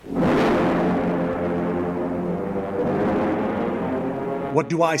What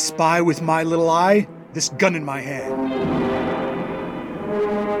do I spy with my little eye? This gun in my hand.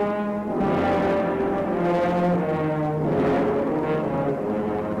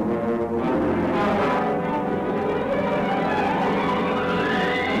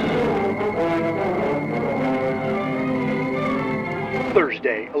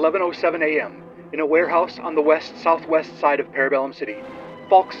 Thursday, 11:07 a.m., in a warehouse on the west-southwest side of Parabellum City,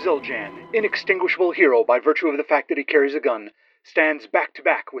 Falk Zildjian, inextinguishable hero by virtue of the fact that he carries a gun, stands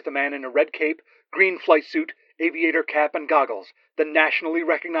back-to-back with a man in a red cape, green flight suit, aviator cap, and goggles, the nationally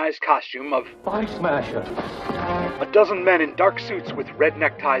recognized costume of Spy Smasher. A dozen men in dark suits with red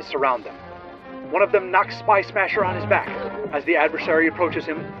neckties surround them. One of them knocks Spy Smasher on his back. As the adversary approaches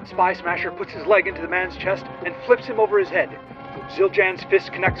him, Spy Smasher puts his leg into the man's chest and flips him over his head. Zildjian's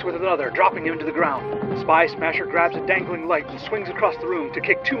fist connects with another, dropping him to the ground. Spy Smasher grabs a dangling light and swings across the room to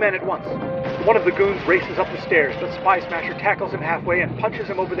kick two men at once. One of the goons races up the stairs, but Spy Smasher tackles him halfway and punches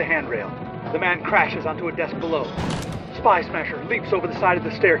him over the handrail. The man crashes onto a desk below. Spy Smasher leaps over the side of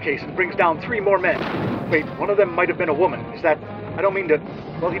the staircase and brings down three more men. Wait, one of them might have been a woman. Is that... I don't mean to...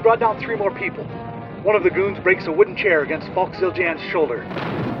 Well, he brought down three more people. One of the goons breaks a wooden chair against Falk Zildjian's shoulder.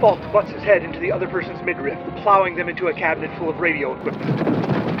 Falk butts his head into the other person's midriff, plowing them into a cabinet full of radio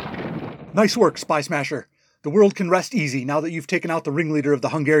equipment. Nice work, Spy Smasher. The world can rest easy now that you've taken out the ringleader of the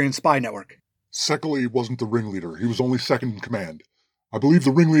Hungarian spy network. Sekeli wasn't the ringleader. He was only second in command. I believe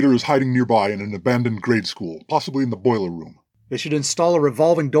the ringleader is hiding nearby in an abandoned grade school, possibly in the boiler room. They should install a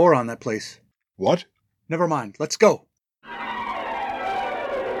revolving door on that place. What? Never mind. Let's go.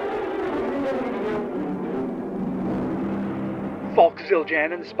 Falk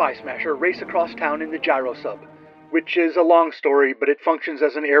Zildjian and the Spy Smasher race across town in the Gyro Sub, which is a long story, but it functions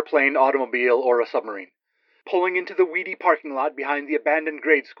as an airplane, automobile, or a submarine. Pulling into the weedy parking lot behind the abandoned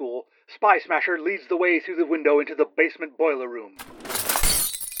grade school, Spy Smasher leads the way through the window into the basement boiler room.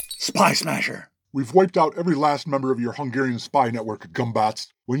 Spy Smasher! We've wiped out every last member of your Hungarian spy network, Gumbats.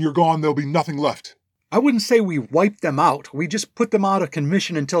 When you're gone, there'll be nothing left. I wouldn't say we wiped them out. We just put them out of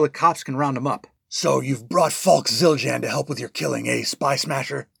commission until the cops can round them up. So you've brought Falk Zildjian to help with your killing, eh, Spy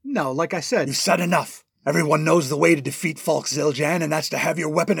Smasher? No, like I said. You've said enough. Everyone knows the way to defeat Falk Zildjian, and that's to have your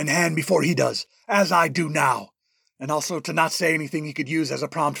weapon in hand before he does, as I do now. And also to not say anything he could use as a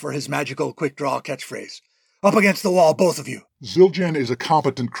prompt for his magical quick-draw catchphrase. Up against the wall, both of you. Zildjian is a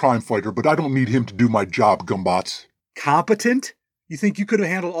competent crime fighter, but I don't need him to do my job, Gumbats. Competent? You think you could have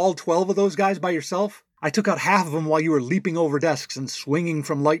handled all 12 of those guys by yourself? I took out half of them while you were leaping over desks and swinging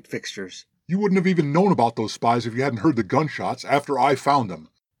from light fixtures. You wouldn't have even known about those spies if you hadn't heard the gunshots after I found them.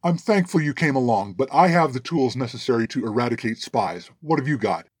 I'm thankful you came along, but I have the tools necessary to eradicate spies. What have you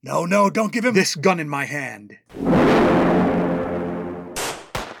got? No, don't give him this gun in my hand.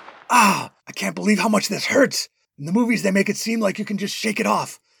 Ah, I can't believe how much this hurts. In the movies, they make it seem like you can just shake it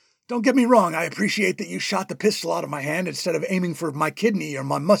off. Don't get me wrong, I appreciate that you shot the pistol out of my hand instead of aiming for my kidney or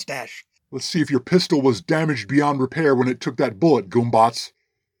my mustache. Let's see if your pistol was damaged beyond repair when it took that bullet, Gumbats.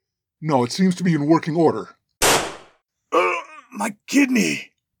 No, it seems to be in working order. My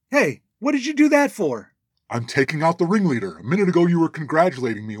kidney! Hey, what did you do that for? I'm taking out the ringleader. A minute ago you were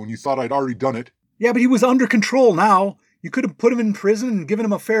congratulating me when you thought I'd already done it. Yeah, but he was under control now. You could have put him in prison and given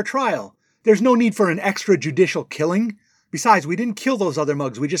him a fair trial. There's no need for an extrajudicial killing. Besides, we didn't kill those other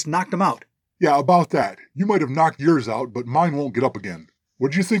mugs, we just knocked them out. Yeah, about that. You might have knocked yours out, but mine won't get up again.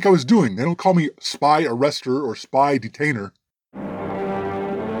 What did you think I was doing? They don't call me spy arrester or spy detainer.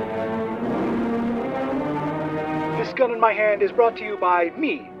 This gun in my hand is brought to you by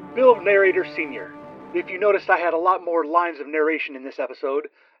me, Bill Narrator Sr. If you noticed I had a lot more lines of narration in this episode,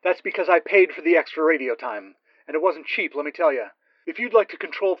 that's because I paid for the extra radio time. And it wasn't cheap, let me tell you. If you'd like to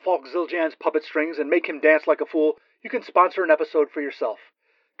control Falk Zildjian's puppet strings and make him dance like a fool, you can sponsor an episode for yourself.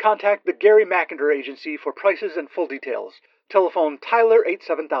 Contact the Gary McIntyre Agency for prices and full details. Telephone Tyler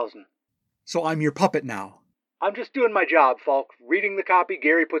 87000. So I'm your puppet now. I'm just doing my job, Falk, reading the copy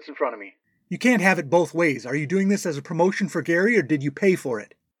Gary puts in front of me. You can't have it both ways. Are you doing this as a promotion for Gary, or did you pay for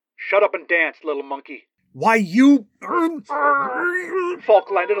it? Shut up and dance, little monkey. Why, you...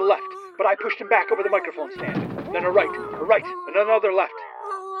 Falk landed a left, but I pushed him back over the microphone stand. Then a right, and another left.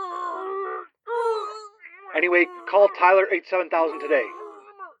 Anyway, call Tyler 87000 today.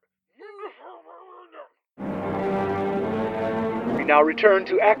 We now return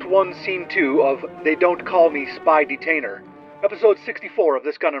to Act 1, Scene 2 of They Don't Call Me Spy Detainer, Episode 64 of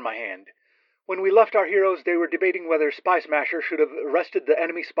This Gun in My Hand. When we left our heroes, they were debating whether Spy Smasher should have arrested the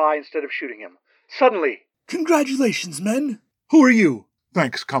enemy spy instead of shooting him. Suddenly... Congratulations, men. Who are you?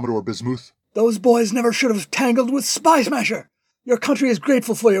 Thanks, Commodore Bismuth. Those boys never should have tangled with Spy Smasher. Your country is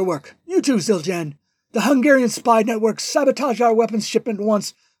grateful for your work. You too, Zildjian. The Hungarian spy network sabotaged our weapons shipment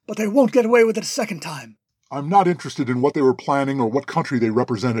once, but they won't get away with it a second time. I'm not interested in what they were planning or what country they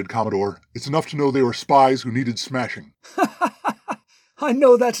represented, Commodore. It's enough to know they were spies who needed smashing. I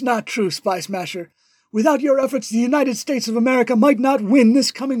know that's not true, Spy Smasher. Without your efforts, the United States of America might not win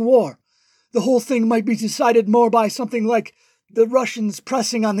this coming war. The whole thing might be decided more by something like the Russians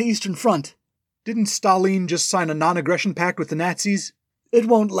pressing on the Eastern Front. Didn't Stalin just sign a non-aggression pact with the Nazis? It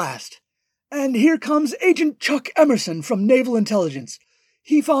won't last. And here comes Agent Chuck Emerson from Naval Intelligence.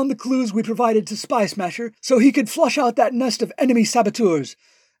 He found the clues we provided to Spy Smasher so he could flush out that nest of enemy saboteurs.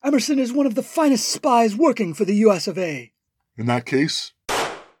 Emerson is one of the finest spies working for the US of A. In that case...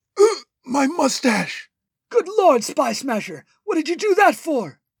 my mustache! Good Lord, Spy Smasher! What did you do that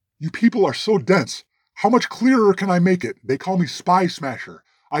for? You people are so dense. How much clearer can I make it? They call me Spy Smasher.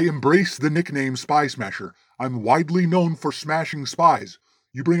 I embrace the nickname Spy Smasher. I'm widely known for smashing spies.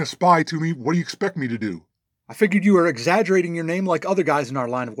 You bring a spy to me, what do you expect me to do? I figured you were exaggerating your name like other guys in our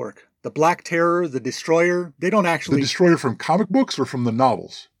line of work. The Black Terror, the Destroyer, they don't actually... The Destroyer from comic books or from the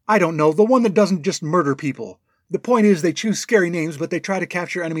novels? I don't know, the one that doesn't just murder people. The point is they choose scary names, but they try to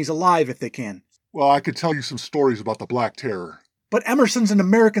capture enemies alive if they can. Well, I could tell you some stories about the Black Terror. But Emerson's an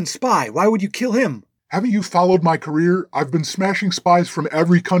American spy. Why would you kill him? Haven't you followed my career? I've been smashing spies from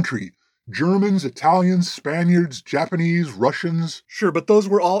every country. Germans, Italians, Spaniards, Japanese, Russians. Sure, but those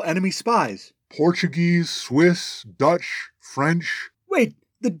were all enemy spies. Portuguese, Swiss, Dutch, French. Wait,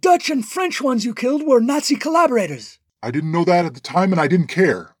 the Dutch and French ones you killed were Nazi collaborators. I didn't know that at the time, and I didn't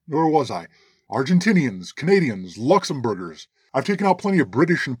care. Nor was I. Argentinians, Canadians, Luxembourgers. I've taken out plenty of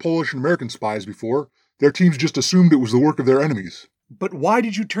British and Polish and American spies before. Their teams just assumed it was the work of their enemies. But why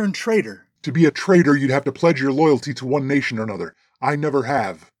did you turn traitor? To be a traitor, you'd have to pledge your loyalty to one nation or another. I never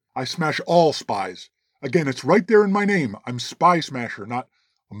have. I smash all spies. Again, it's right there in my name. I'm Spy Smasher, not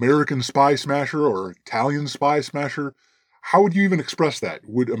American Spy Smasher or Italian Spy Smasher. How would you even express that?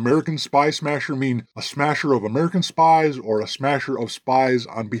 Would American Spy Smasher mean a smasher of American spies or a smasher of spies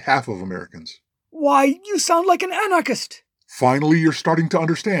on behalf of Americans? Why, you sound like an anarchist. Finally, you're starting to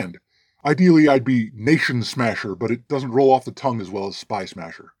understand. Ideally, I'd be Nation Smasher, but it doesn't roll off the tongue as well as Spy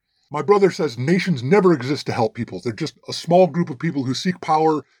Smasher. My brother says nations never exist to help people. They're just a small group of people who seek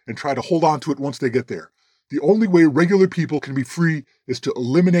power and try to hold on to it once they get there. The only way regular people can be free is to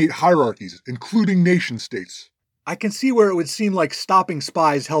eliminate hierarchies, including nation states. I can see where it would seem like stopping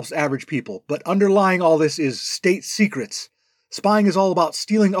spies helps average people, but underlying all this is state secrets. Spying is all about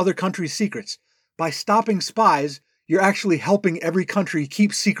stealing other countries' secrets. By stopping spies, you're actually helping every country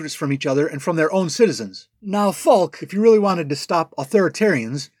keep secrets from each other and from their own citizens. Now, Falk, if you really wanted to stop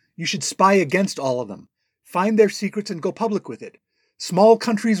authoritarians, you should spy against all of them. Find their secrets and go public with it. Small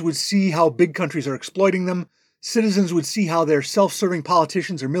countries would see how big countries are exploiting them. Citizens would see how their self-serving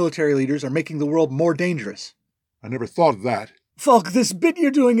politicians or military leaders are making the world more dangerous. I never thought of that. Falk, this bit you're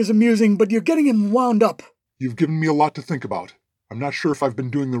doing is amusing, but you're getting him wound up. You've given me a lot to think about. I'm not sure if I've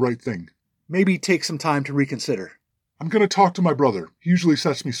been doing the right thing. Maybe take some time to reconsider. I'm going to talk to my brother. He usually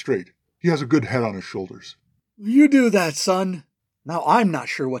sets me straight. He has a good head on his shoulders. You do that, son. Now I'm not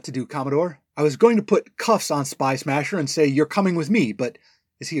sure what to do, Commodore. I was going to put cuffs on Spy Smasher and say, you're coming with me, but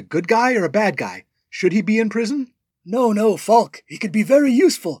is he a good guy or a bad guy? Should he be in prison? No, Falk. He could be very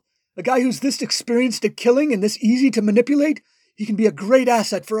useful. A guy who's this experienced at killing and this easy to manipulate, he can be a great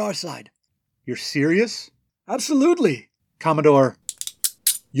asset for our side. You're serious? Absolutely. Commodore,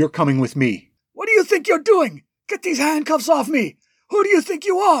 you're coming with me. What do you think you're doing? Get these handcuffs off me. Who do you think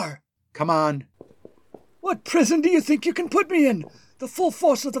you are? Come on. What prison do you think you can put me in? The full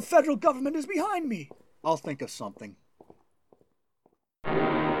force of the federal government is behind me. I'll think of something.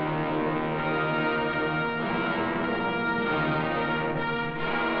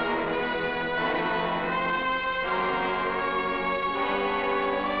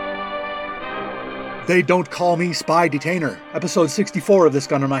 They Don't Call Me Spy Detainer. Episode 64 of This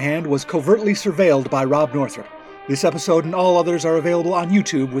Gun in My Hand was covertly surveilled by Rob Northrop. This episode and all others are available on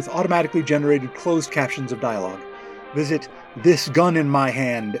YouTube with automatically generated closed captions of dialogue. Visit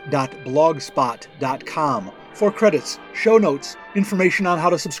thisguninmyhand.blogspot.com for credits, show notes, information on how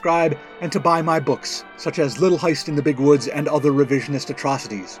to subscribe, and to buy my books, such as Little Heist in the Big Woods and Other Revisionist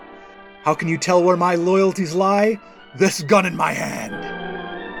Atrocities. How can you tell where my loyalties lie? This gun in my hand.